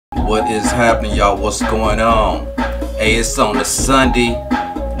What is happening, y'all? What's going on? Hey, it's on a Sunday.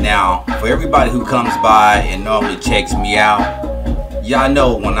 Now, for everybody who comes by and normally checks me out, y'all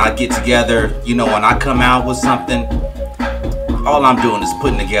know when I get together, when I come out with something, all I'm doing is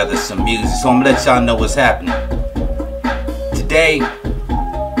putting together some music. So I'm gonna let y'all know what's happening. Today,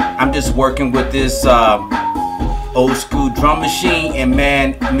 I'm just working with this old school drum machine, and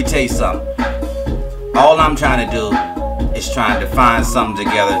man, let me tell you something. All I'm trying to do is trying to find something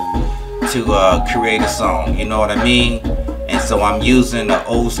together to create a song, you know what I mean? And so I'm using the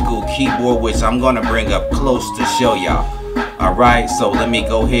old school keyboard, which I'm gonna bring up close to show y'all. Alright, so let me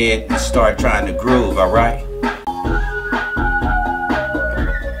go ahead and start trying to groove, alright?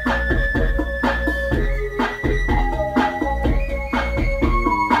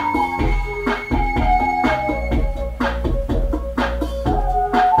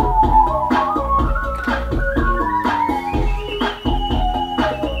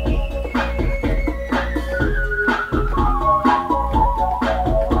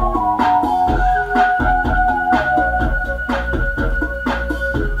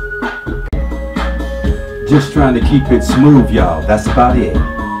 Just trying to keep it smooth, y'all. That's about it.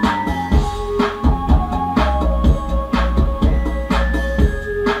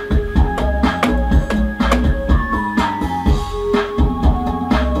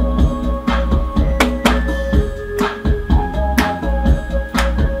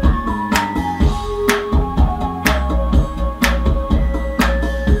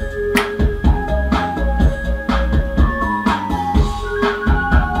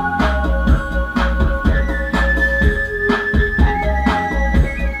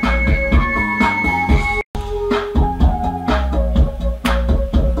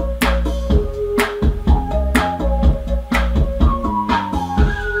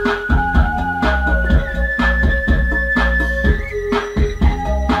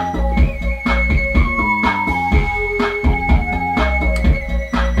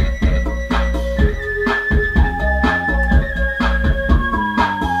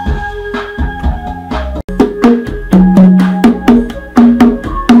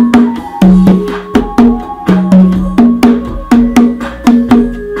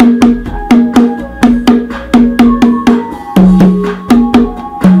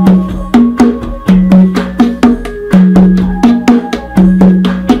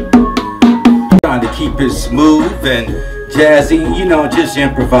 Keep it smooth and jazzy, just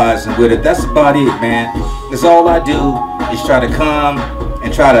improvising with it. That's about it, man. That's all I do is try to come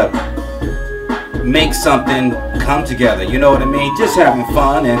and try to make something come together, you know what I mean? Just having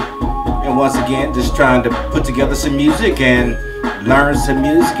fun and once again, just trying to put together some music and learn some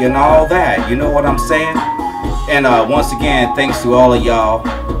music and all that, you know what I'm saying? And once again, thanks to all of y'all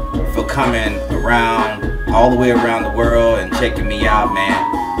for coming around, all the way around the world and checking me out, man.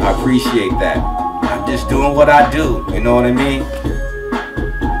 I appreciate that. I'm just doing what I do, you know what I mean?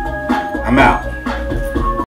 I'm out.